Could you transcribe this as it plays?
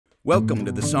Welcome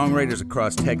to the Songwriters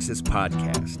Across Texas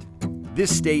podcast.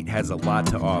 This state has a lot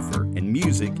to offer, and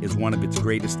music is one of its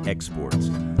greatest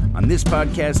exports. On this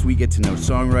podcast, we get to know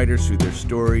songwriters through their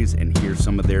stories and hear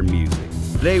some of their music.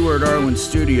 Today, we're at Arlyn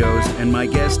Studios, and my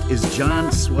guest is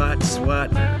Swat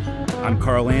Swantner. I'm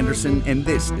Karl Anderson, and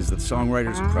this is the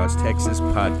Songwriters Across Texas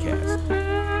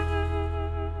podcast.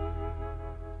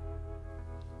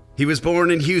 He was born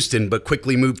in Houston, but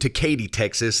quickly moved to Katy,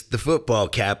 Texas, the football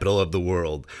capital of the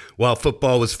world. While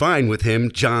football was fine with him,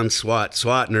 Swat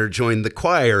Swantner joined the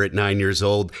choir at 9 years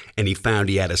old, and he found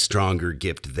he had a stronger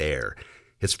gift there.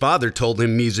 His father told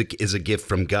him music is a gift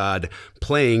from God,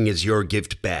 playing is your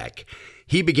gift back.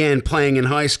 He began playing in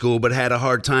high school, but had a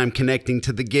hard time connecting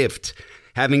to the gift.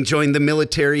 Having joined the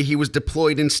military, he was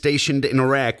deployed and stationed in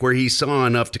Iraq, where he saw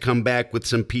enough to come back with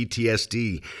some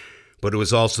PTSD. But it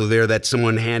was also there that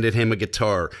someone handed him a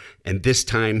guitar, and this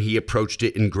time he approached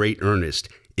it in great earnest.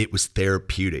 It was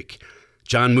therapeutic.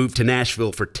 John moved to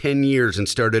Nashville for 10 years and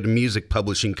started a music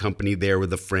publishing company there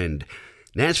with a friend.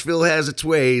 Nashville has its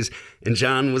ways, and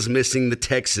John was missing the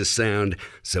Texas sound,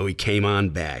 so he came on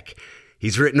back.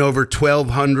 He's written over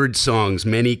 1,200 songs,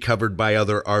 many covered by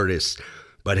other artists.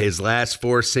 But his last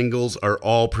 4 singles are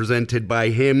all presented by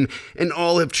him, and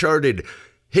all have charted,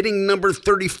 hitting number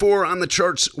 34 on the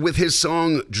charts with his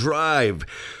song Drive.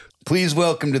 Please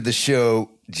welcome to the show,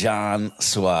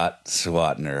 Swat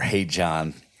Swantner. Hey,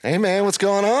 John. Hey, man, what's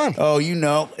going on? Oh,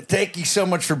 thank you so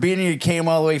much for being here. You came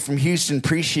all the way from Houston.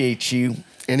 Appreciate you.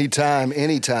 Anytime.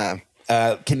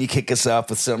 Can you kick us off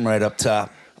with something right up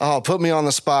top? Oh, put me on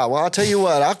the spot. Well, I'll tell you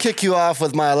what. I'll kick you off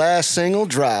with my last single,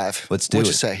 Drive. Let's do it. What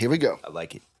you say? Here we go. I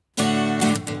like it.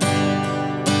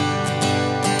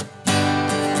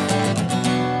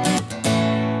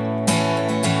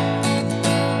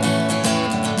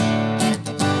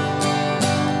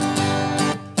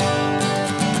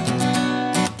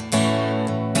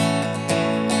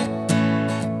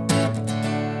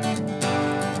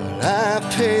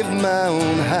 Pave my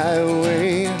own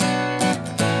highway.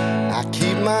 I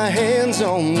keep my hands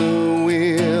on the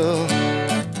wheel.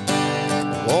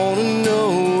 Wanna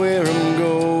know where I'm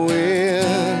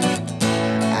going.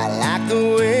 I like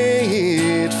the way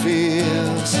it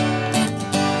feels.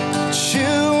 But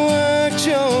you worked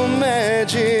your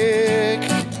magic.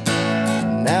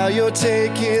 Now you're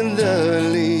taking the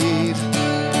lead.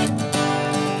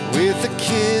 With a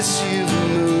kiss you've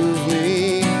moved me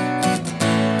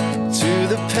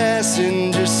the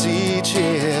passenger seat,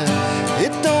 yeah.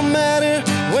 It don't matter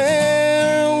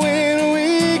where or when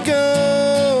we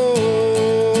go.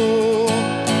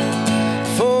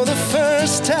 For the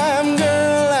first time,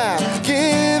 girl, I'm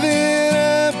giving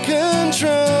up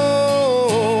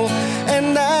control.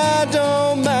 And I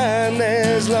don't mind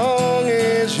as long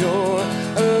as you're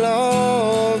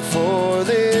along for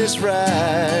this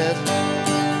ride.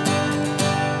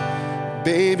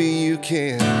 Baby, you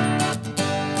can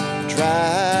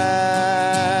drive.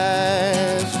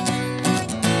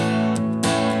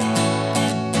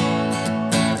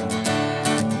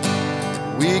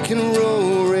 We can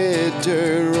roll red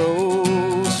dirt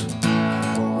roads,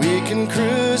 or we can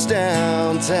cruise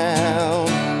downtown.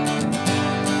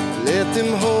 Let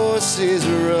them horses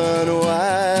run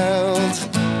wild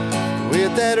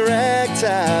with that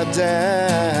ragtop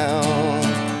down.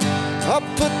 I'll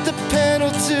put the pedal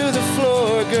to the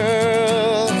floor,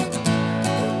 girl.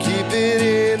 Keep it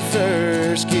in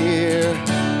first gear.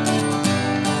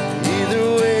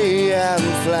 Either way, I'm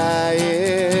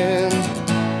flying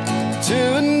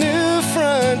to a new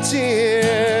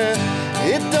frontier.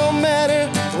 It don't matter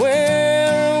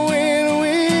where or when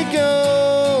we go.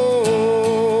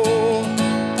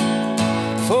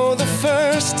 For the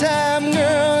first time,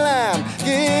 girl, I'm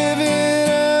giving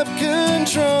up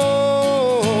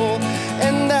control.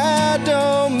 And I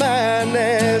don't mind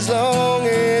as long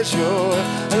as you're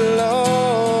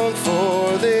along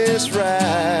for this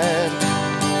ride.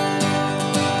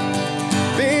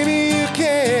 Baby, you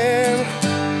can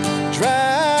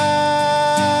drive.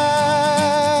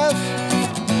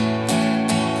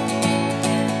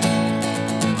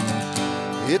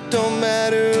 It don't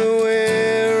matter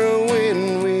where or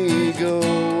when we go.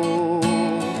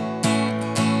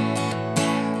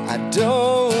 I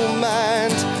don't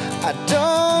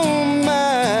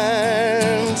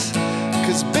mind.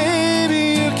 Cause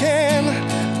baby, you can.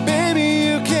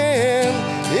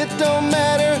 It don't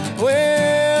matter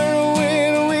where or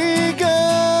when we go.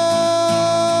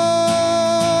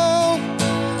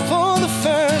 For the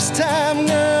first time,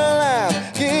 girl, I'm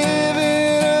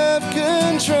giving up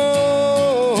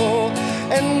control.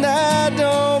 And I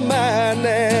don't mind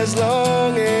as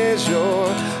long as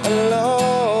you're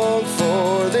along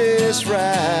for this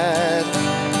ride.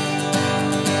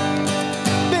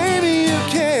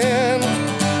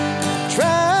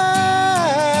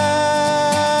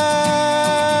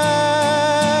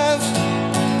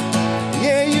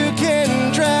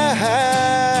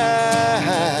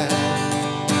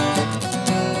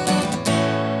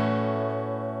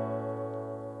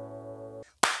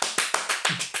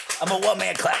 on,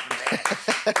 man, clap.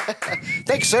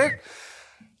 Thanks, sir.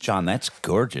 John, that's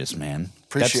gorgeous, man.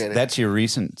 Appreciate it. That's your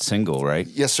recent single, right?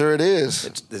 Yes, sir, it is.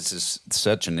 This is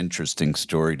such an interesting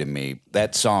story to me.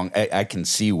 That song, I can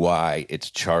see why it's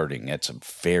charting. It's a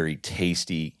very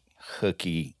tasty,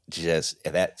 hooky, just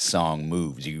that song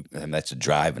moves you, and that's a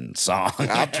driving song.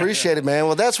 I appreciate it, man.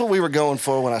 Well, that's what we were going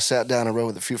for when I sat down and wrote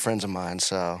with a few friends of mine,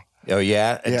 so... Oh,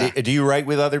 yeah? Yeah. Do you write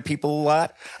with other people a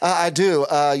lot? I do.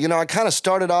 You know, I kind of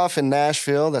started off in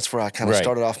Nashville. That's where I kind of Right.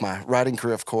 started off my writing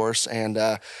career, of course, and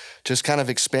just kind of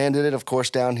expanded it, of course,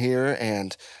 down here.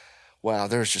 And, wow,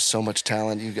 there's just so much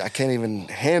talent. I can't even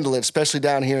handle it, especially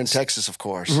down here in Texas, of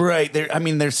course. Right.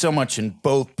 There's so much in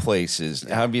both places.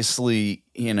 Obviously,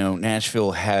 you know,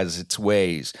 Nashville has its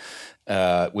ways,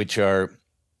 which are...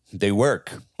 They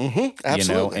work,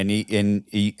 Absolutely. You know,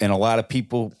 and a lot of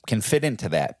people can fit into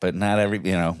that, but not every,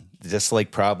 you know, just like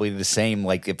probably the same,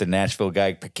 like if the Nashville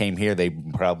guy came here,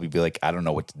 they'd probably be like, I don't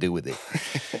know what to do with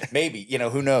it. Maybe, you know,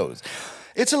 who knows?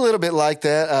 It's a little bit like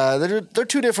that. They're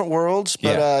two different worlds,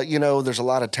 but, Yeah. you know, there's a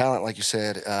lot of talent, like you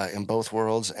said, in both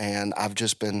worlds, and I've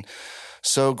just been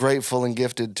so grateful and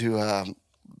gifted to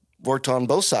worked on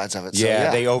both sides of it. So,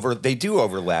 Yeah, yeah. they do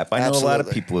overlap. I know a lot of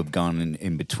Absolutely. people have gone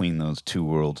in between those two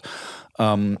worlds.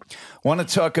 Want to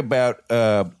talk about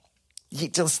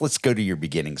let's go to your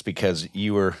beginnings, because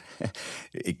you were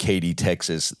Katy,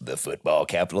 Texas, the football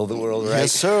capital of the world, right?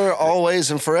 Yes, sir. Always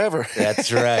and forever.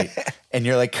 That's right. And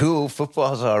you're like, cool,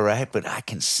 football's all right, but I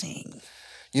can sing.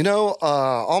 You know,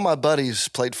 all my buddies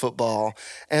played football,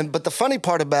 but the funny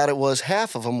part about it was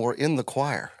half of them were in the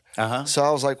choir. Uh-huh. So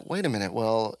I was like, wait a minute.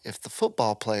 Well, if the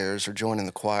football players are joining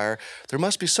the choir, there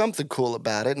must be something cool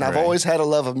about it. And I've Right. always had a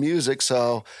love of music,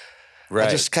 so Right.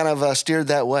 I just kind of steered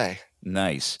that way.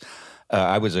 Nice.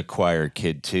 I was a choir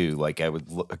kid too. Like I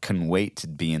couldn't wait to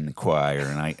be in the choir,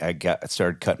 and I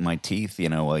started cutting my teeth. You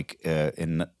know, like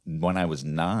when I was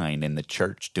 9 in the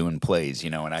church doing plays. You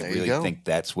know, and I There you really go. think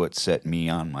that's what set me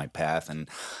on my path. And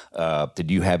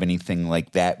did you have anything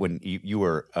like that when you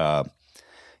were?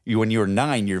 When you were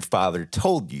 9, your father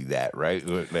told you that, right?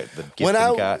 The gift When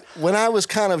from God. when I was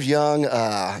kind of young,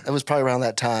 it was probably around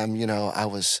that time. You know, I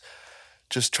was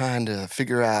just trying to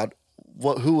figure out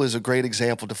who was a great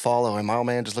example to follow. And my old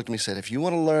man just looked at me and said, "If you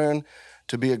want to learn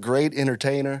to be a great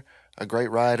entertainer, a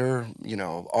great writer, you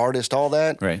know, artist, all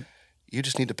that, Right. you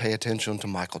just need to pay attention to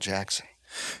Michael Jackson."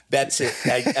 That's it.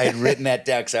 I had written that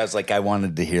down because I was like, I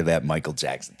wanted to hear that Michael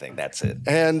Jackson thing. That's it.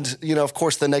 And, you know, of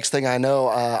course, the next thing I know,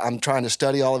 I'm trying to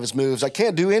study all of his moves. I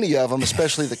can't do any of them,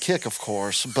 especially the kick, of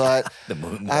course. But, The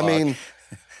moonwalk. I mean,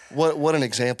 what an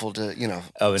example to, you know,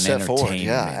 Of an set forward.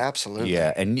 entertainment. Yeah, absolutely.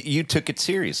 Yeah, and you took it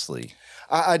seriously.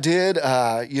 I did.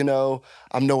 You know,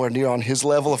 I'm nowhere near on his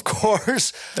level, of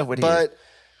course. Nobody But,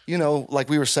 you know, like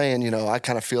we were saying, you know, I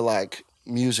kind of feel like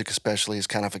music especially is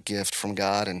kind of a gift from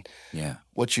God. And Yeah.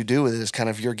 what you do with it is kind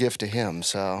of your gift to him.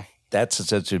 So... That's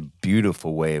such a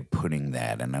beautiful way of putting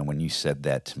that. And when you said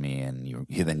that to me, and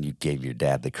then you gave your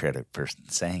dad the credit for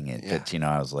saying it, Yeah. but, you know,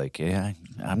 I was like, yeah,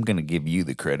 I'm going to give you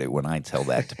the credit when I tell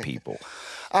that to people.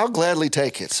 I'll gladly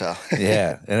take it. So...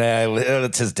 Yeah, and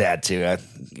it's his dad too.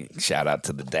 Shout out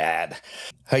to the dad.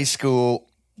 High school,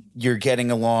 you're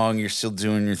getting along. You're still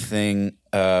doing your thing.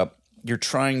 You're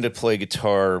trying to play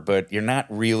guitar, but you're not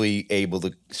really able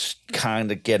to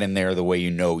kind of get in there the way you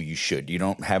know you should.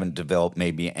 You haven't developed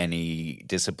maybe any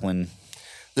discipline.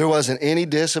 There wasn't any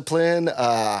discipline.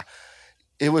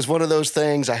 It was one of those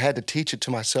things, I had to teach it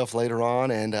to myself later on,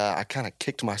 and I kind of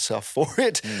kicked myself for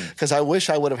it because I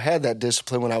wish I would have had that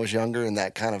discipline when I was younger and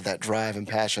that drive and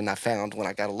passion I found when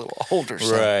I got a little older.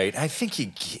 So. Right. I think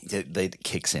it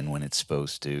kicks in when it's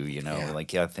supposed to, you know. Yeah.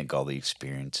 Like, I think all the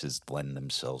experiences lend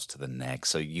themselves to the next.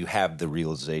 So you have the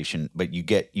realization, but you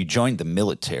joined the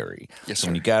military. Yes, so sir.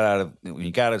 when you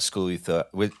got out of school, you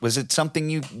thought, was it something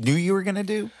you knew you were going to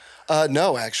do?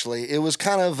 No, actually. It was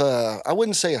kind of, I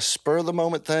wouldn't say a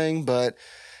spur-of-the-moment thing, but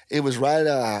it was right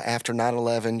after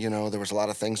 9/11. You know, there was a lot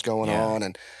of things going Yeah. on,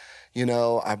 and, you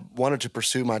know, I wanted to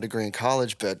pursue my degree in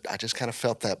college, but I just kind of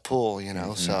felt that pull, you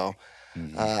know. So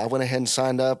I went ahead and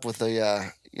signed up with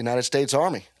the United States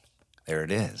Army. There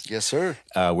it is. Yes, sir.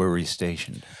 Where were you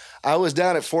stationed? I was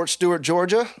down at Fort Stewart,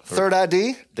 Georgia, 3rd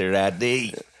ID. There,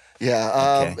 ID.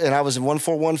 Yeah, Okay. and I was in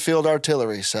 141 Field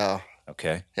Artillery, so...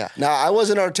 Okay. Yeah. Now, I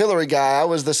wasn't an artillery guy. I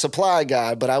was the supply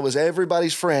guy, but I was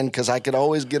everybody's friend because I could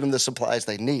always get them the supplies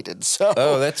they needed. So,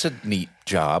 Oh, that's a neat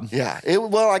job. yeah.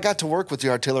 I got to work with the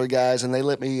artillery guys, and they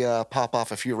let me pop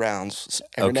off a few rounds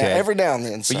every now and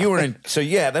then. So. But you were in. So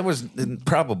yeah, that was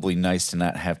probably nice to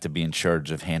not have to be in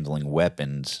charge of handling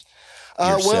weapons.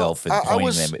 yourself and I pointing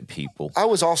was- them at people? I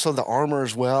was also the armor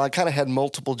as well. I kind of had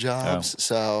multiple jobs,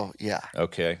 so yeah.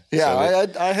 Okay. Yeah,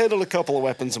 So I handled a couple of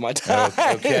weapons in my time.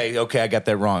 okay, I got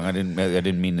that wrong. I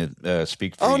didn't mean to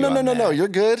speak for Oh, you. no, you're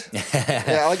good.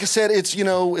 Yeah, like I said, it's,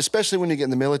 especially when you get in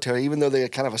the military, even though they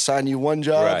kind of assign you one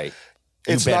job, Right.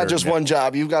 it's You not better just know. one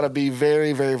job. You've got to be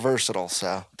very, very versatile.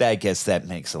 So I guess that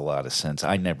makes a lot of sense.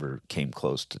 I never came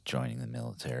close to joining the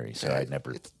military, so I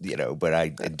never, but I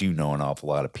do know an awful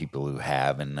lot of people who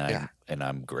have, and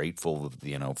I'm grateful,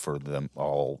 for them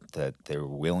all that they're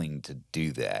willing to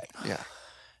do that. yeah.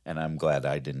 And I'm glad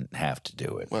I didn't have to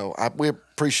do it. Well, we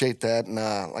appreciate that, and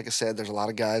like I said, there's a lot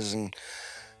of guys and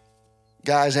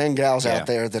gals out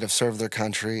there that have served their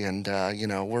country, and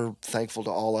we're thankful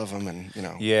to all of them, and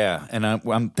Yeah, and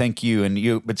I'm thank you, and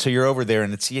you. But so you're over there,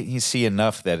 and you see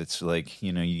enough that it's like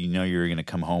you're going to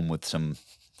come home with some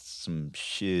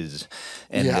shiz,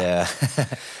 and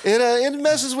it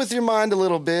messes with your mind a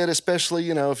little bit, especially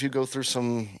if you go through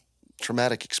some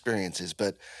traumatic experiences,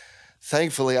 but.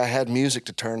 Thankfully, I had music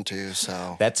to turn to,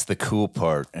 so... That's the cool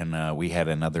part, and we had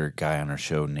another guy on our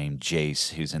show named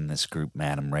Jace, who's in this group,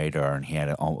 Madam Radar, and he had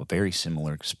a very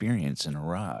similar experience in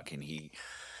Iraq, and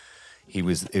it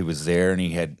was there, and he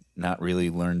had not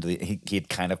really learned... He had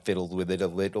kind of fiddled with it a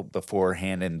little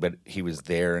beforehand, but he was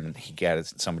there, and he got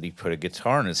somebody put a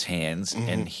guitar in his hands,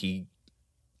 and he...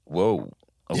 Whoa,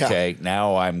 okay,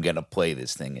 now I'm going to play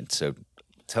this thing, and so...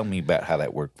 Tell me about how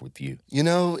that worked with you.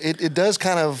 It does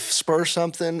kind of spur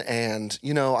something, and,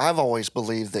 I've always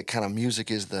believed that kind of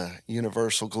music is the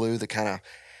universal glue that kind of,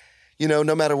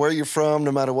 no matter where you're from,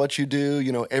 no matter what you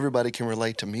do, everybody can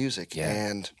relate to music. Yeah.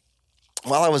 And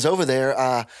while I was over there,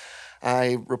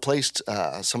 I replaced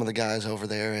some of the guys over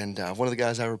there, and one of the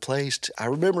guys I replaced, I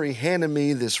remember he handed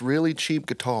me this really cheap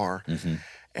guitar,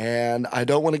 and I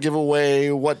don't want to give away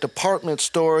what department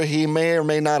store he may or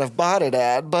may not have bought it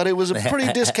at, but it was a pretty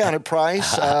discounted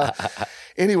price.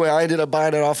 Anyway, I ended up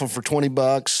buying it off him for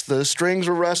 $20. The strings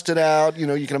were rusted out. You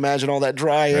can imagine all that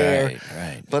dry air.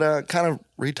 Right. But I kind of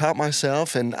retaught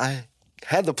myself, and I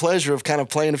had the pleasure of kind of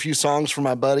playing a few songs for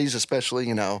my buddies, especially,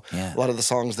 a lot of the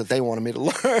songs that they wanted me to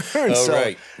learn. Oh, so,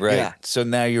 right. Yeah. So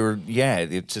now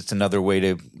it's just another way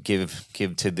to give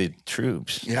to the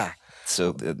troops. Yeah.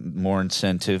 So more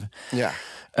incentive. Yeah.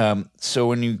 So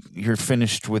when you're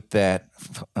finished with that,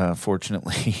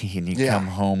 fortunately, and you come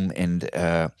home, and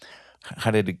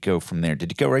how did it go from there?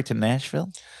 Did it go right to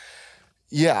Nashville?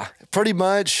 Yeah, pretty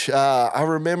much. I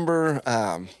remember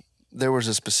there was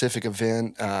a specific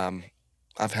event.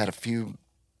 I've had a few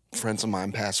friends of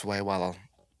mine pass away while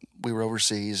we were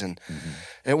overseas, and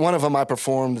at one of them I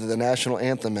performed the national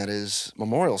anthem at his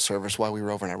memorial service while we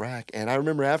were over in Iraq. And I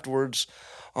remember afterwards,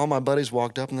 all my buddies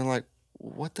walked up and they're like,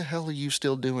 "What the hell are you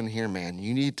still doing here, man?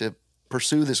 You need to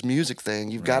pursue this music thing.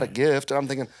 You've got a gift." And I'm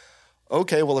thinking,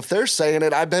 okay, well, if they're saying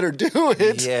it, I better do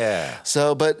it. Yeah.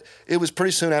 So, but it was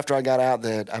pretty soon after I got out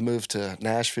that I moved to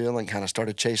Nashville and kind of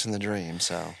started chasing the dream.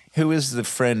 So, Who is the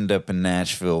friend up in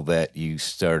Nashville that you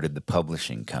started the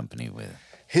publishing company with?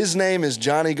 his name is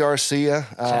Johnny Garcia.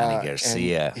 Johnny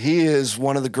Garcia. And he is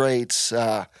one of the greats.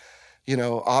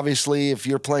 Obviously, if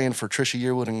you're playing for Trisha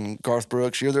Yearwood and Garth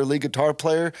Brooks, you're their lead guitar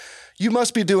player, you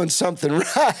must be doing something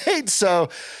right. So,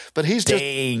 but he's just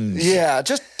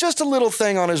a little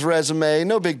thing on his resume,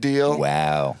 no big deal.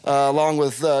 Wow. Along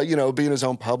with being his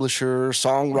own publisher,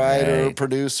 songwriter, Right.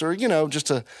 producer,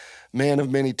 just a man of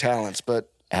many talents.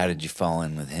 But How did you fall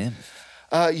in with him?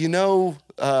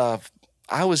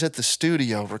 I was at the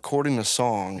studio recording a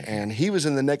song, and he was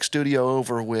in the next studio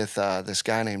over with this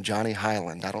guy named Johnny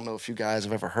Highland. I don't know if you guys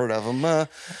have ever heard of him.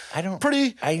 I don't.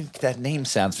 Pretty That name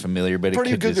sounds familiar, but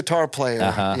pretty it could good just, guitar player.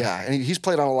 Uh-huh. Yeah, and he's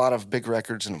played on a lot of big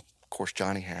records, and of course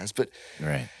Johnny has. But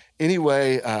Right.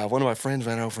 anyway, one of my friends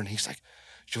ran over, and he's like,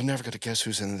 "You'll never get to guess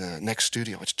who's in the next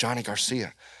studio. It's Johnny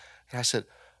Garcia." And I said,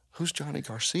 "Who's Johnny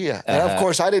Garcia?" And of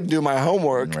course, I didn't do my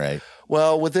homework. Right.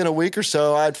 Well, within a week or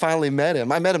so, I'd finally met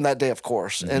him. I met him that day, of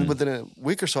course. And within a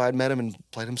week or so, I'd met him and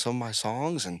played him some of my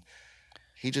songs. And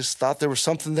he just thought there was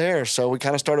something there. So we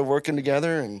kind of started working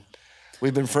together, and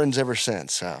we've been friends ever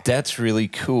since. So That's really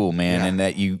cool, man. Yeah. And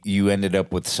that you ended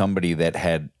up with somebody that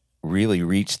had really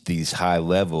reached these high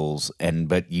levels,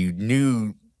 but you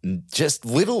knew just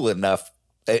little enough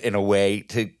in a way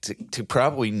to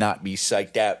probably not be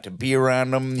psyched out to be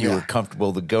around him. You were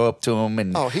comfortable to go up to him,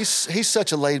 and he's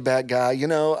such a laid back guy. You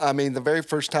know, I mean, the very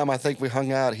first time I think we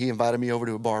hung out, he invited me over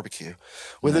to a barbecue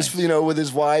with his, with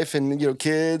his wife and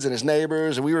kids and his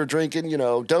neighbors, and we were drinking,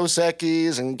 Dos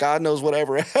Equis and God knows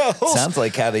whatever else. Sounds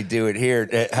like how they do it here.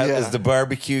 How does the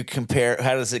barbecue compare?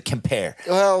 How does it compare?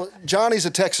 Well, Johnny's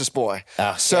a Texas boy,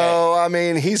 so I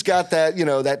mean, he's got that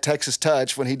that Texas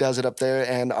touch when he does it up there,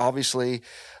 and obviously.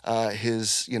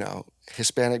 His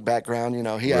Hispanic background,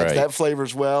 he adds that flavor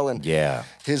as well. And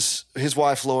his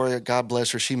wife Lori, God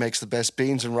bless her, she makes the best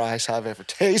beans and rice I've ever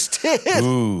tasted.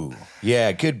 Ooh,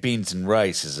 yeah, good beans and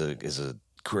rice is a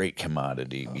great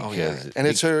commodity because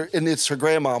it's her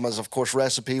grandmama's, of course,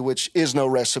 recipe, which is no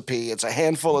recipe. It's a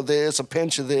handful of this, a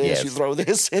pinch of this. Yes. You throw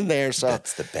this in there, so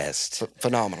that's the best.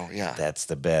 Phenomenal, yeah. That's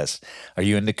the best. Are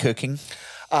you into cooking?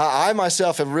 I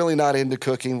myself am really not into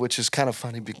cooking, which is kind of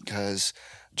funny because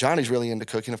Johnny's really into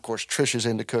cooking. Of course, Trisha's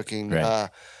into cooking. Right.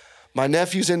 My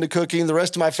nephew's into cooking. The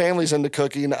rest of my family's into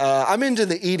cooking. I'm into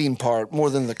the eating part more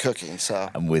than the cooking. So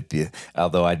I'm with you.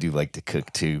 Although I do like to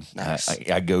cook too. Nice.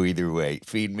 I go either way.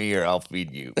 Feed me or I'll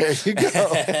feed you. There you go.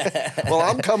 Well,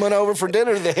 I'm coming over for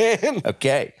dinner then.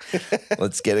 Okay,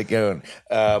 let's get it going.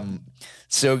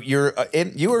 So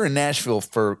you were in Nashville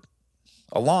for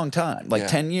a long time, like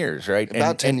 10 years, right?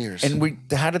 About 10 years. And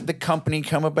how did the company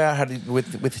come about? How did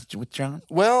with John?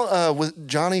 Well, with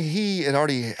Johnny, he had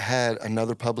already had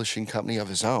another publishing company of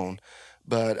his own,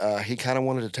 but he kind of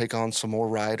wanted to take on some more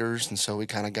writers, and so we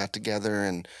kind of got together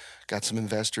and got some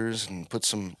investors and put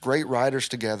some great writers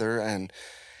together, and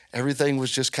everything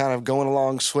was just kind of going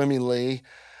along swimmingly.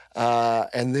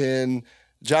 And then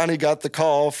Johnny got the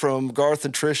call from Garth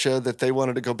and Trisha that they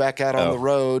wanted to go back out on the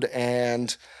road,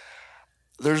 and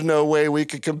there's no way we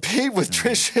could compete with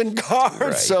Trisha and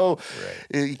Garth, so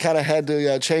you kind of had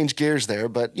to change gears there.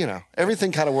 But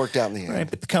everything kind of worked out in the end. Right,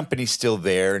 but the company's still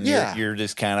there, and you're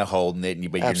just kind of holding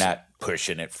it, but you're not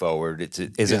pushing it forward.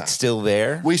 Is it still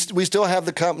there? We still have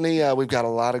the company. We've got a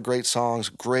lot of great songs,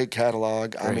 great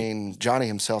catalog. Great. I mean, Johnny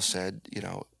himself said,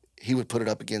 he would put it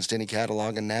up against any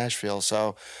catalog in Nashville.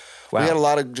 So we had a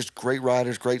lot of just great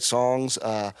writers, great songs.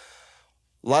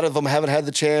 A lot of them haven't had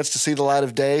the chance to see the light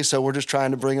of day, so we're just trying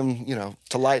to bring them,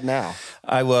 to light now.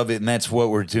 I love it, and that's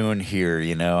what we're doing here,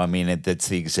 I mean, that's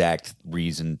the exact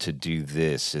reason to do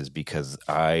this is because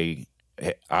I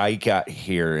got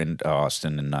here in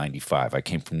Austin in 95. I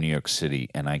came from New York City,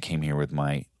 and I came here with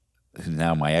who's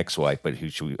now my ex-wife, but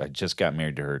I just got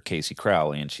married to her, Casey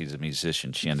Crowley, and she's a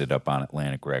musician. She ended up on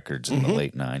Atlantic Records in the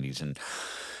late 90s and,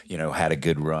 had a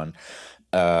good run.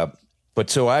 But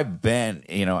so I've been,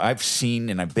 I've seen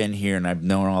and I've been here and I've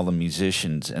known all the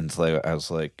musicians, and it's like I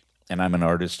was like, and I'm an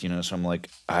artist, so I'm like,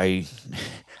 I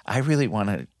really want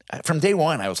to. From day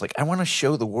one, I was like, I want to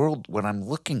show the world what I'm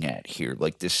looking at here,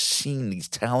 like this scene, these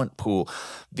talent pool,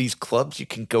 these clubs you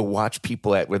can go watch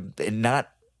people at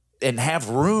and have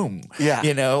room. Yeah,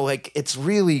 like it's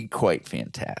really quite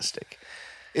fantastic.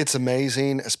 It's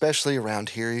amazing, especially around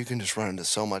here. You can just run into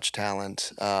so much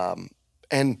talent.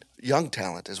 And young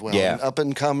talent as well, and up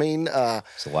and coming.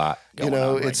 It's a lot going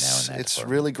on right now. It's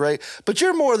really great. But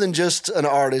you're more than just an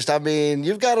artist. I mean,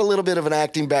 you've got a little bit of an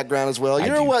acting background as well.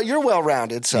 You're well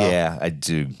rounded. So yeah, I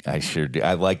do. I sure do.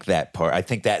 I like that part. I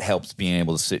think that helps being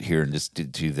able to sit here and just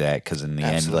do that because in the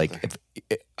end, like if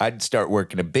I'd start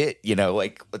working a bit,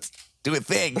 like let's do a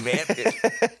thing, man.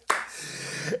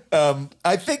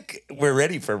 I think we're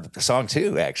ready for song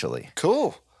 2. Actually,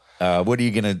 cool. What are you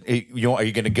gonna? Are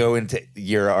you gonna go into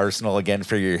your arsenal again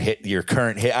for your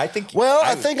current hit? I think. Well,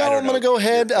 I think I'm gonna go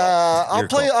ahead.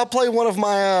 I'll play one of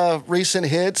my recent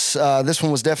hits. This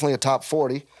one was definitely a top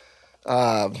 40.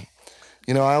 I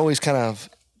always kind of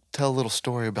tell a little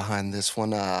story behind this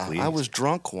one. I was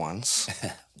drunk once.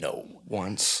 No,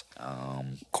 once.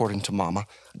 According to Mama,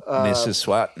 Mrs.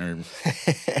 Swatner.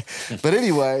 But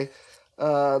anyway,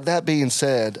 that being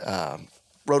said,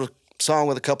 wrote a song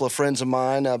with a couple of friends of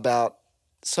mine about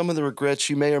some of the regrets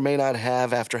you may or may not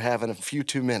have after having a few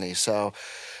too many. So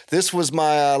this was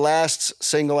my last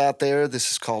single out there. This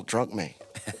is called Drunk Me.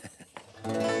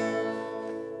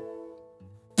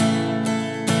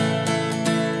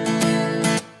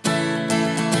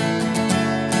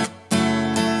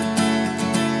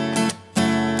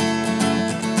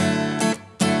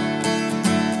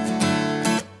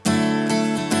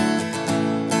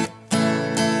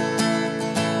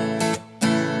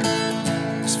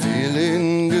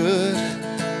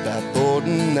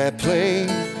 That plane,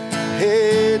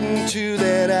 heading to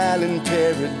that island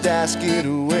paradise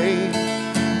getaway.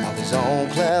 I was on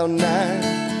cloud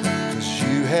 9, 'cause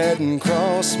you hadn't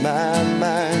crossed my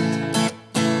mind.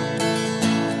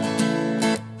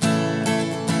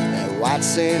 white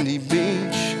sandy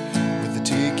beach with a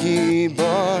tiki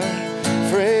bar,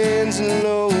 friends in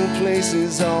low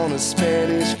places on a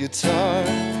Spanish guitar,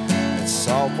 that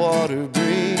saltwater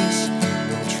breeze,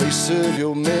 no trace of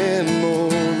your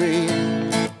memory.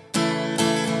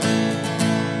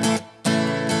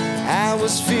 I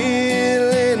was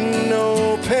feeling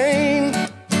no pain.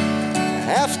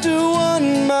 After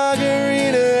one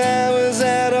margarita, I was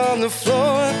out on the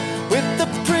floor with the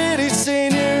pretty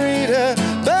senorita,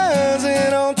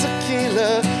 buzzing on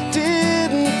tequila.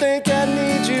 Didn't think I'd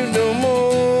need you no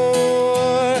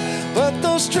more, but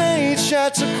those straight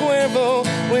shots of Cuervo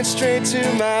went straight to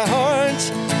my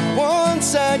heart.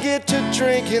 Once I get to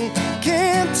drinking,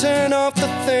 can't turn off the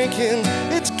thinking.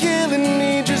 It's killing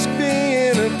me just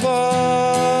being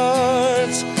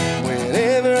apart.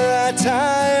 Whenever I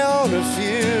tie on a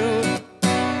few,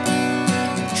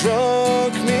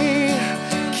 drunk me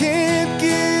can't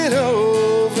get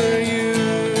over you.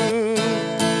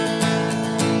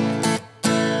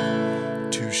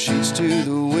 2 sheets to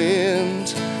the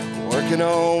wind, working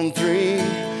on 3.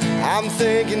 I'm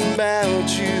thinking about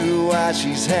you while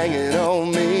she's hanging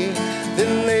on me.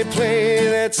 Then they play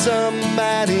that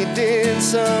somebody did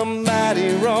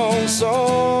somebody wrong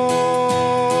song.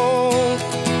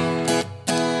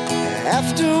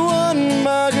 After one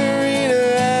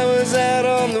margarita, I was out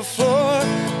on the floor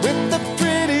with the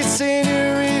pretty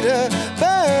senorita,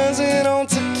 buzzing on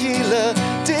tequila.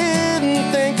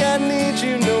 Didn't think I'd need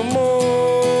you no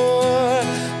more,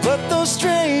 but those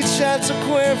straight shots of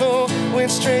Cuervo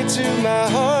went straight to my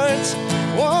heart.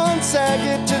 Once I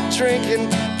get to drinking,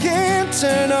 can't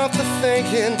turn off the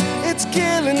thinking. It's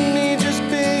killing me just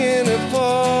being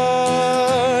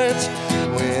apart.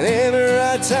 Whenever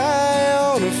I tie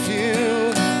on a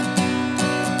few,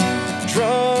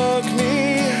 drunk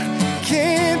me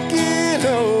can't get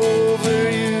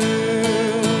over you.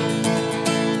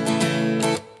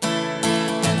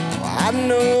 I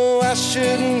know I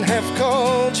shouldn't have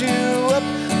called you up,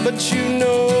 but you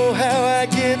know how I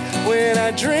get when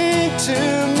I drink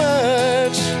too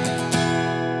much.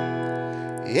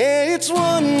 Yeah, it's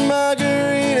one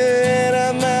margarita and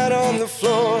I'm out on the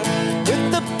floor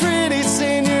with the pretty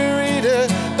senorita,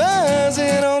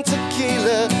 buzzing on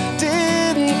tequila.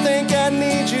 Didn't think I'd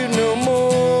need you no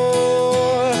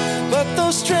more, but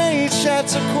those straight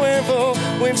shots of Cuervo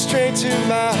went straight to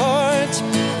my heart.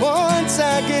 Once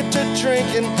I get to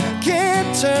drinking,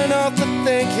 can't turn off the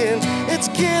thinking. It's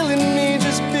killing me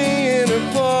just being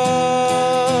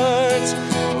apart.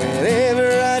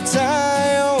 Whenever I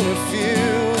tie on a few,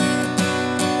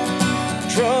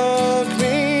 drunk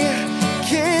me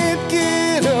can't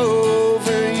get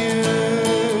over you.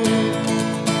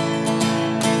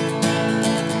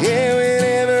 Yeah,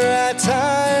 whenever I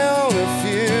tie on a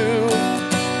few,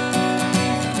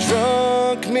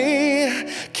 drunk me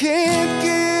can't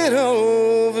get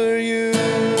over you.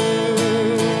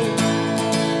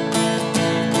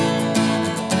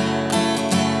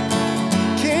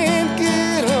 Can't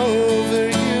get over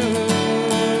you.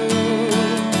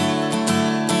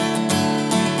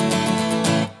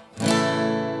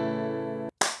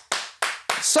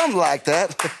 Something like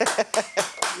that.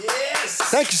 Yes.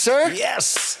 Thank you, sir.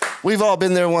 Yes. We've all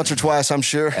been there once or twice, I'm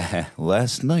sure.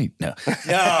 Last night, no.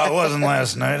 No, it wasn't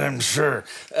last night, I'm sure.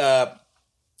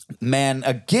 Man,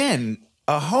 again,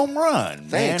 a home run.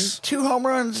 Thanks. Man. 2 home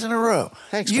runs in a row.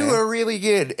 Thanks, You man. are really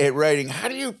good at writing. How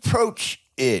do you approach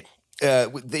it?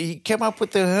 You come up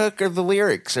with the hook or the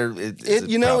lyrics? Or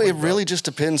It really just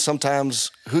depends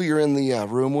sometimes who you're in the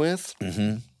room with.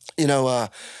 Mm-hmm. You know,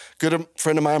 good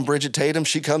friend of mine, Bridget Tatum,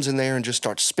 she comes in there and just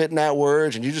starts spitting out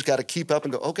words, and you just got to keep up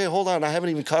and go, okay, hold on, I haven't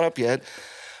even caught up yet.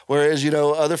 Whereas,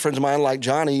 other friends of mine like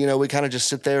Johnny, we kind of just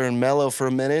sit there and mellow for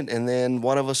a minute, and then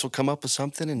one of us will come up with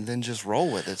something and then just roll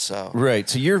with it. So Right.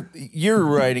 So you're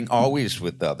writing always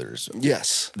with others.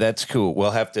 yes. That's cool.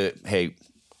 We'll have to, hey,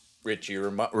 Richie,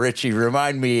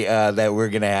 remind me that we're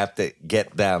going to have to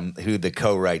get down who the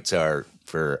co-writes are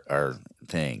for our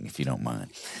thing, if you don't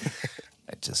mind.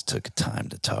 I just took time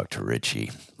to talk to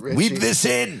Richie. Weave this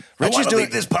in. Richie's doing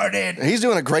this part in. He's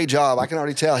doing a great job. I can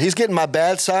already tell. He's getting my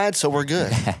bad side, so we're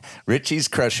good. Richie's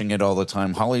crushing it all the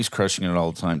time. Holly's crushing it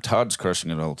all the time. Todd's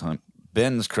crushing it all the time.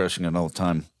 Ben's crushing it all the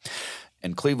time.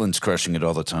 And Cleveland's crushing it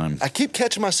all the time. I keep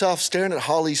catching myself staring at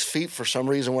Holly's feet for some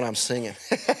reason when I'm singing.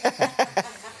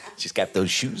 She's got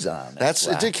those shoes on.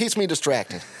 It keeps me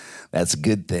distracted. That's a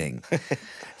good thing.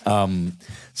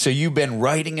 So you've been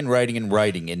writing and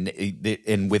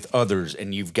with others,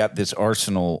 and you've got this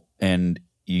arsenal,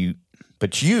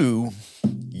 but you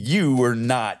were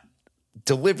not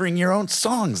delivering your own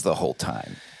songs the whole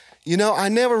time. You know, I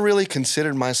never really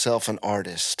considered myself an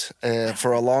artist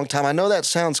for a long time. I know that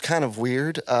sounds kind of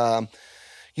weird.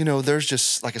 You know, there's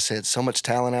just, like I said, so much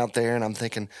talent out there, and I'm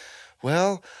thinking,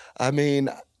 well, I mean,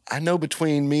 I know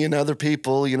between me and other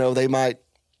people, you know, they might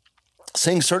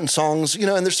sing certain songs, you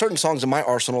know, and there's certain songs in my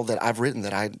arsenal that I've written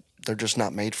that they're just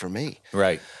not made for me.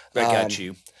 Right. I got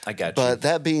you. But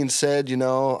that being said, you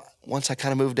know, once I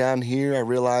kind of moved down here, I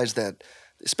realized that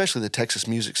especially the Texas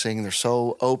music scene, they're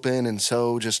so open and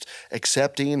so just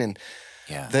accepting, and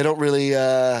they don't really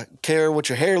care what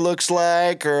your hair looks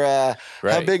like or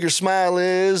how big your smile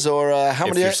is or how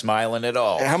if many you're smiling at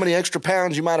all, how many extra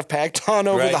pounds you might have packed on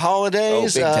over the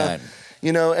holidays. Oh, big time.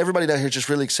 You know, everybody down here is just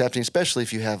really accepting, especially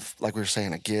if you have, like we were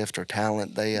saying, a gift or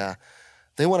talent.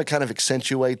 They want to kind of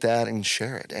accentuate that and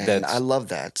share it, and I love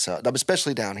that. So,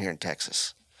 especially down here in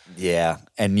Texas. Yeah,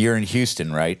 and you're in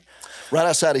Houston, right? Right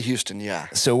outside of Houston, yeah.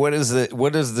 So what is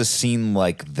the scene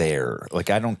like there? Like,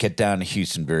 I don't get down to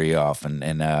Houston very often,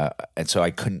 and so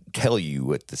I couldn't tell you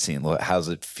what the scene. How's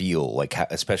it feel? Like,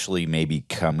 especially maybe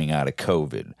coming out of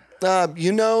COVID.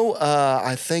 You know,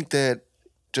 I think that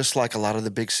just like a lot of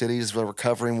the big cities, we're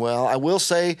recovering well. I will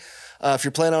say, if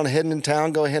you're planning on heading in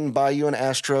town, go ahead and buy you an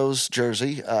Astros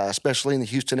jersey, especially in the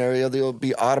Houston area. They'll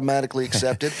be automatically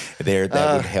accepted.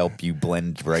 That would help you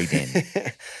blend right in.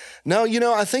 No, you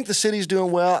know, I think the city's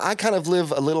doing well. I kind of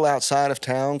live a little outside of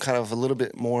town, kind of a little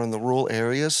bit more in the rural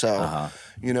area. So,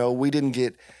 you know, we didn't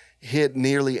get hit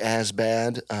nearly as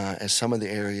bad as some of the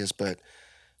areas. But,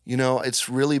 you know, it's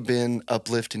really been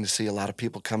uplifting to see a lot of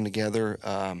people come together,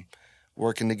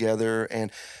 working together.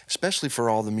 And especially for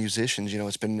all the musicians, you know,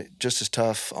 it's been just as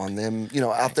tough on them, you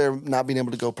know, out there not being able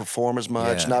to go perform as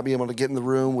much, not being able to get in the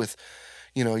room with,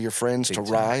 you know, your friends to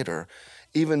write or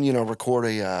even, you know, record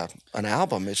an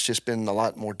album. It's just been a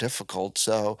lot more difficult.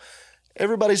 So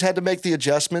everybody's had to make the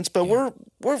adjustments, but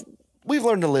we've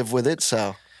learned to live with it.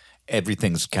 So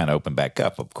everything's kind of opened back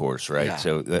up, of course, right? Yeah.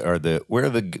 So where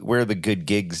are the good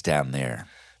gigs down there?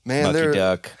 Man, Lucky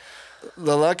Duck.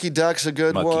 The Lucky Duck's a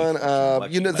good one.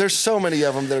 You know, there's so many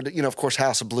of them. That you know, of course,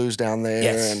 House of Blues down there.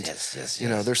 Yes. You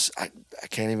know, there's I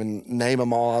can't even name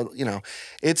them all. You know,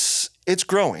 it's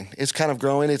growing. It's kind of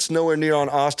growing. It's nowhere near on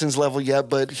Austin's level yet,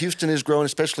 but Houston is growing,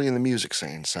 especially in the music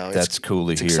scene. So that's cool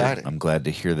to hear. Exciting. I'm glad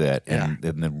to hear that. And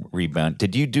the rebound.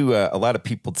 Did you do a lot of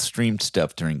people streamed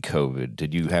stuff during COVID?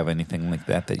 Did you have anything like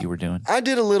that you were doing? I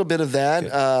did a little bit of that.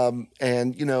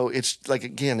 And, you know, it's like,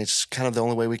 again, it's kind of the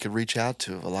only way we could reach out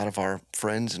to a lot of our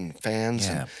friends and fans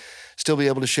and still be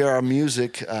able to share our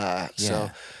music.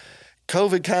 So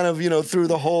COVID kind of, you know, threw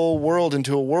the whole world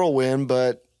into a whirlwind,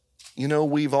 but you know,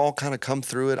 we've all kind of come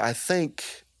through it. I think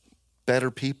better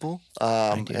people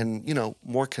and, you know,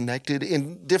 more connected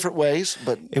in different ways.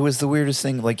 But it was the weirdest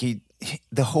thing. Like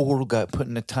the whole world got put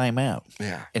in a timeout.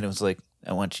 Yeah. And it was like,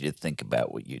 I want you to think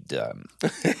about what you've done.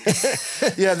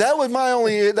 Yeah, that was my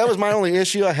only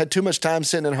issue. I had too much time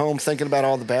sitting at home thinking about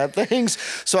all the bad things.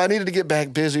 So I needed to get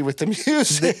back busy with the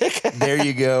music. There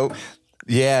you go.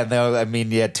 Yeah, no, I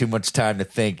mean, you had too much time to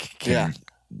think.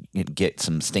 Get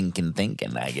some stinking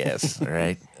thinking, I guess.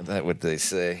 Right? Is that what they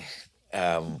say?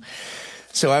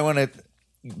 So I want to,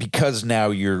 because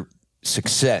now you're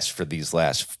success for these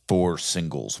last 4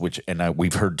 singles,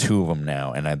 we've heard 2 of them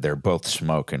now, and they're both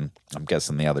smoking. I'm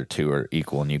guessing the other 2 are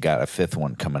equal, and you got a 5th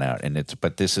one coming out,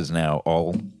 but this is now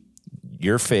all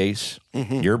your face,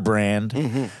 your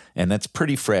brand, and that's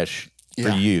pretty fresh for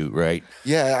you, right?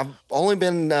 Yeah, I've only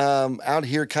been out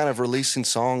here kind of releasing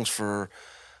songs for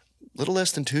little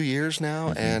less than 2 years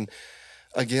now. And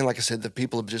again, like I said, the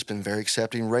people have just been very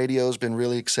accepting. Radio's been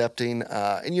really accepting.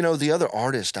 And, you know, the other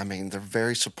artists, I mean, they're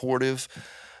very supportive.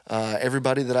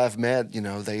 Everybody that I've met, you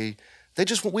know,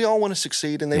 we all want to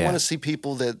succeed, and they want to see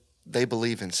people that they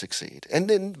believe in succeed, and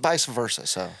then vice versa.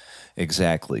 So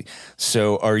exactly.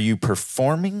 So are you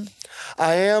performing?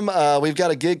 I am. We've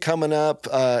got a gig coming up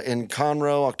in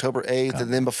Conroe, October 8th.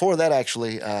 And then before that,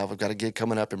 actually, we've got a gig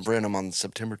coming up in Brenham on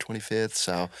September 25th.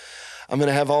 So I'm going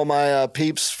to have all my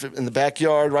peeps in the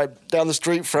backyard right down the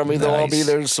street from me. Nice. They'll all be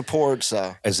there to support.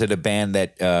 So, is it a band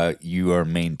that you are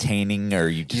maintaining, or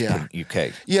you just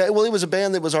okay? Yeah, well, it was a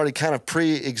band that was already kind of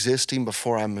pre-existing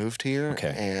before I moved here.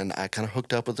 Okay. And I kind of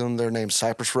hooked up with them. Their name's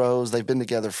Cypress Rose. They've been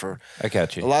together for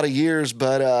a lot of years,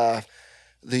 but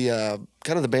the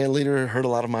kind of the band leader heard a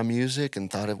lot of my music and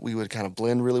thought we would kind of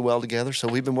blend really well together. So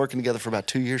we've been working together for about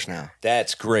 2 years now.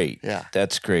 That's great. Yeah,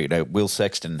 that's great. Will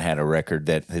Sexton had a record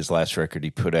that his last record he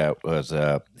put out was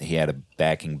he had a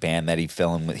backing band that he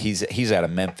fell in with. He's out of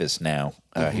Memphis now.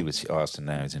 He was Austin,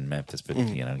 now he's in Memphis, but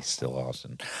you know, he's still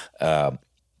Austin. But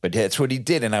that's what he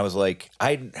did, and I was like,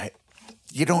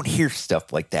 you don't hear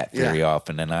stuff like that very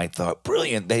often. And I thought,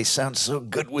 brilliant, they sound so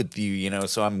good with you, you know.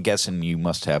 So I'm guessing you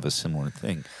must have a similar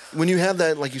thing. When you have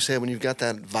that, like you said, when you've got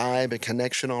that vibe and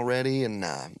connection already, and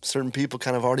certain people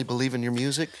kind of already believe in your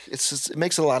music, it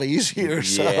makes it a lot easier.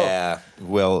 So. Yeah,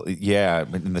 well, yeah,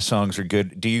 and the songs are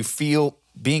good. Do you feel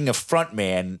being a front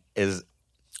man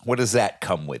what does that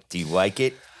come with? Do you like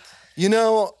it? You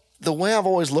know, the way I've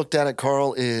always looked at it,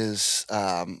 Karl, is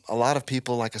a lot of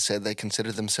people, like I said, they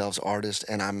consider themselves artists,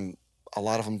 and a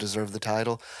lot of them deserve the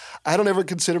title. I don't ever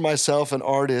consider myself an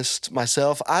artist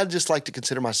myself. I just like to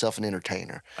consider myself an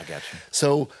entertainer. I got you.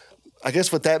 So I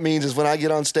guess what that means is when I get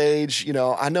on stage, you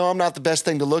know I'm not the best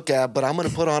thing to look at, but I'm going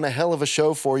to put on a hell of a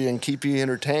show for you and keep you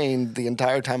entertained the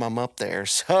entire time I'm up there.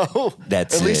 So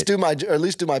at least do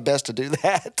my best to do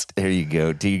that. There you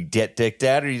go. Do you get dicked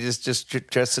out, or you just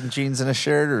dress in jeans and a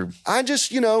shirt, or? I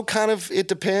just, kind of, it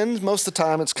depends. Most of the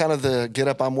time it's kind of the get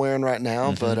up I'm wearing right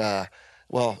now, but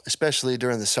well, especially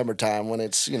during the summertime when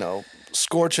it's,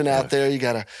 scorching out there, you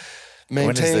got to maintain.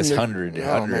 When is this 100,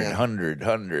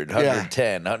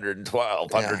 110,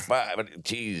 112, 105?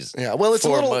 Jeez. Yeah, well, it's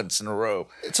 4 months in a row.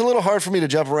 It's a little hard for me to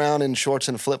jump around in shorts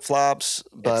and flip-flops.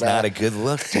 But it's not a good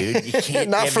look, dude. You can't.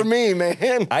 Not for me,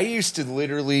 man. I used to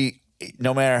literally,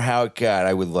 no matter how it got,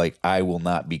 I will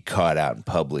not be caught out in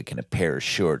public in a pair of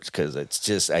shorts because it's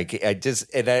just, I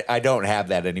don't have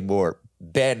that anymore.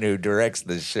 Ben, who directs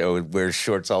the show, wears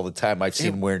shorts all the time. I've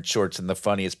seen him wearing shorts in the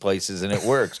funniest places, and it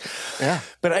works. Yeah.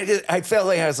 But I felt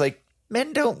like I was like,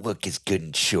 men don't look as good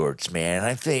in shorts, man.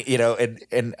 I think,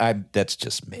 and that's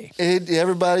just me.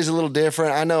 Everybody's a little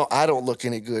different. I know I don't look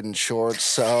any good in shorts,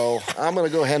 so I'm going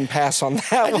to go ahead and pass on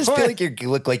that I just feel like you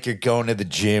look like you're going to the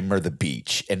gym or the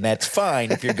beach, and that's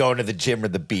fine if you're going to the gym or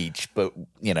the beach, but,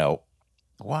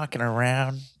 walking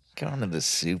around, going to the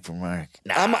supermarket.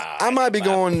 Nah, I might be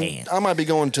going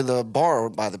to the bar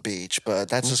by the beach, but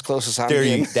that's as close as I'm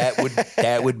getting.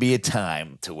 That would be a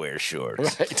time to wear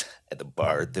shorts. Right. At the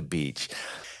bar at the beach.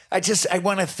 I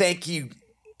want to thank you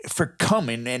for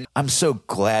coming, and I'm so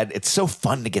glad. It's so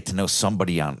fun to get to know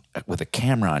somebody with a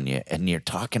camera on you, and you're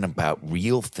talking about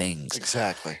real things.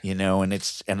 Exactly.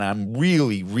 And I'm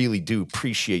really, really do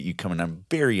appreciate you coming. I'm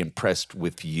very impressed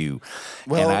with you,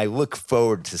 and I look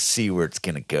forward to see where it's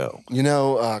going to go.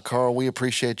 Karl, we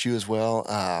appreciate you as well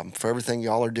for everything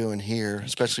y'all are doing here,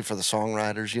 especially for the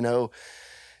songwriters.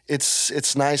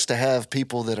 It's nice to have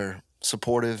people that are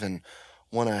supportive and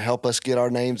want to help us get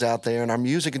our names out there and our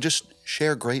music and just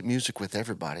share great music with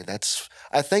everybody.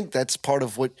 I think that's part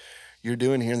of what you're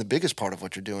doing here and the biggest part of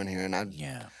what you're doing here. And I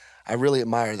really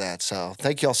admire that. So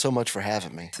thank y'all so much for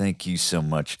having me. Thank you so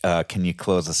much. Can you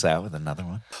close us out with another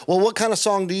one? Well, what kind of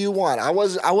song do you want? I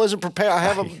wasn't prepared. I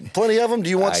have plenty of them.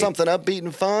 Do you want something upbeat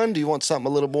and fun? Do you want something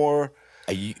a little more...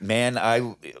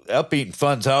 upbeat and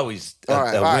fun's always a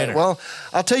winner. All right. Well,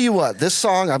 I'll tell you what. This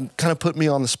song, I'm kind of put me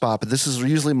on the spot, but this is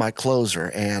usually my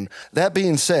closer. And that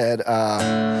being said,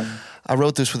 I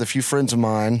wrote this with a few friends of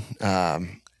mine.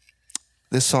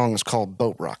 This song is called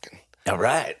Boat Rockin'. All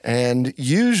right. And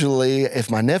usually,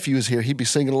 if my nephew is here, he'd be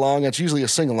singing along. That's usually a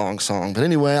sing-along song. But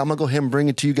anyway, I'm going to go ahead and bring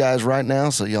it to you guys right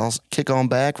now, so y'all kick on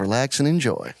back, relax, and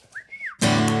enjoy.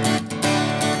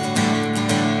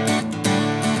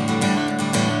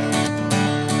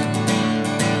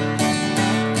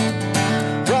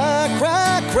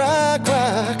 Rock,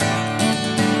 rock.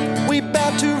 We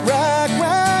bout to rock,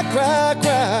 rock, rock,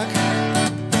 rock.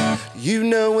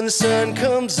 When the sun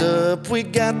comes up, we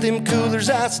got them coolers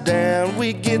ice down.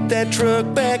 We get that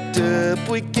truck backed up,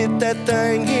 we get that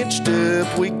thing hitched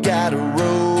up. We gotta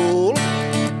roll,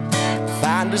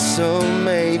 find us some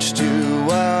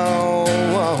H2O.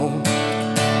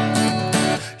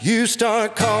 You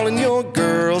start calling your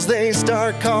girls, they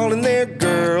start calling their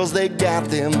girls. They got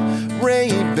them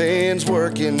Ray-Bans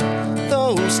working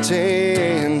those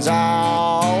tens.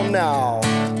 Oh no,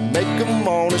 make them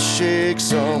wanna shake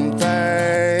some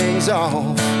things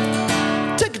off.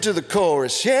 Take it to the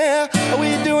chorus, yeah. Are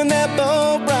we doing that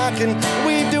boat rocking? Are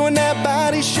we doing that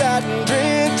body shotting,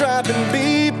 dread dropping,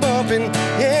 beat bumping?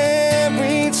 Yeah, we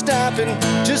ain't stopping.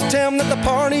 Just tell them that the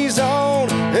party's on,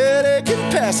 yeah, they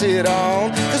can pass it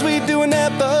on. Cause we doing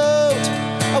that boat,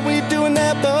 are we doing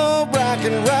that boat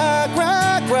rocking? Rock,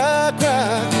 rock, rock,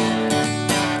 rock.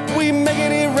 We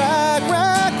making it rock,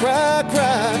 rock, rock,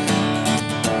 rock.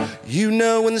 You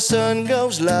know when the sun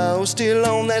goes low, still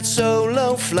on that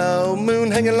solo flow,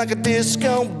 moon hanging like a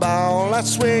disco ball. I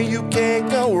swear you can't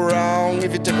go wrong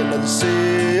if you take another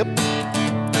sip,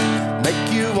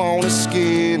 make you want a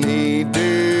skinny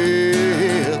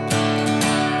dip.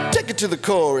 Take it to the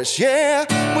chorus. Yeah,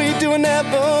 we doing that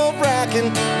boat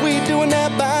rocking, we doing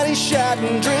that body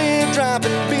shotting, drip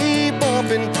dropping, beat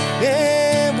bumping.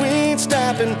 Yeah, we ain't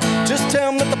stopping. Just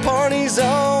tell them that the party's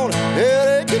on. Yeah,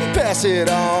 they can pass it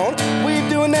on. We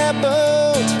doing that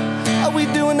boat, we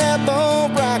doing that boat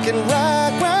rocking,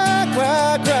 rock, rock,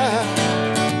 rock, rock.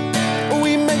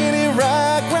 We making it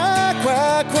rock, rock,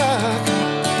 rock, rock.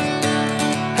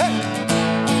 Hey,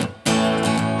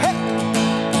 hey,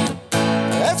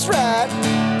 that's right.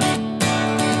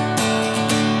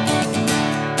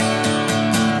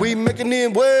 We making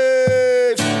them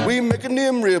waves, we making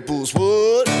them ripples.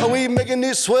 What? Are we making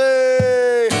it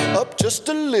sway up just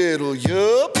a little?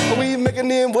 Yup. Are we making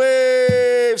them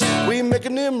waves? We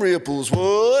making them ripples.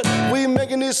 What? We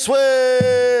making it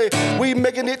sway. We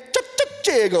making it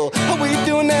jiggle. Are we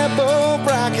doing that boat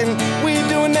rocking? We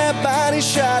doing that body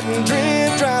shotting,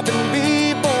 drip dropping,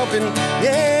 beat bumping.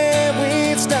 Yeah, we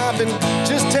ain't stopping.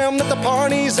 Just tell them that the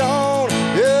party's on.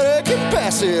 Yeah, they can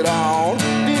pass it on.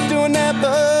 We doing that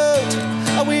boat.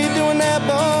 Are we doing that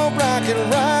boat rocking?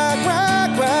 Rock, rock,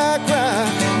 rock,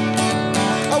 rock.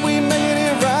 Are we making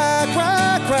it rock,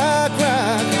 rock, rock,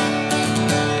 rock?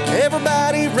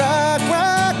 Everybody rock,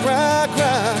 rock, rock,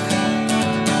 rock.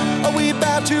 Are we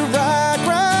about to rock,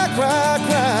 rock, rock,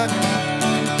 rock?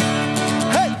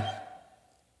 Hey!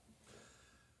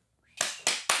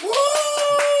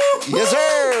 Woo! Yes,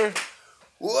 sir.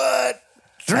 What?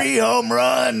 3 home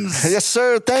runs. Yes,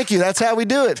 sir. Thank you. That's how we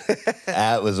do it.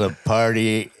 That was a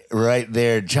party right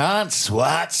there. John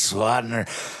Swat Swantner.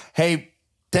 Hey,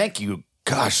 thank you,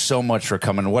 gosh, so much for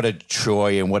coming. What a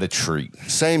joy and what a treat.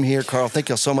 Same here, Carl. Thank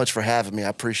you so much for having me. I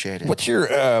appreciate it. What's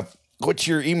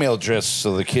your email address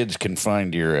so the kids can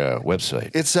find your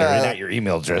website? It's not your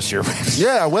email address, your website.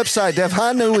 Yeah, our website, Dev.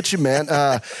 I knew what you meant.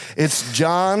 It's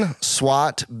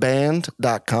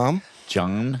johnswatband.com.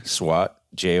 John Swat,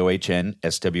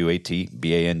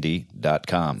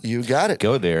 JOHNSWATBAND.com. You got it.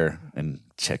 Go there and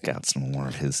check out some more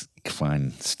of his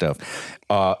fine stuff.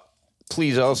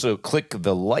 Please also click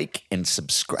the like and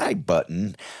subscribe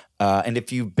button. And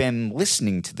if you've been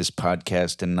listening to this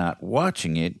podcast and not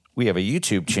watching it, we have a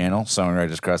YouTube channel,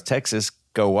 Songwriters Across Texas.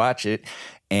 Go watch it.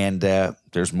 And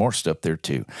there's more stuff there,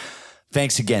 too.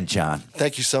 Thanks again, John.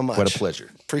 Thank you so much. What a pleasure.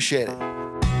 Appreciate it.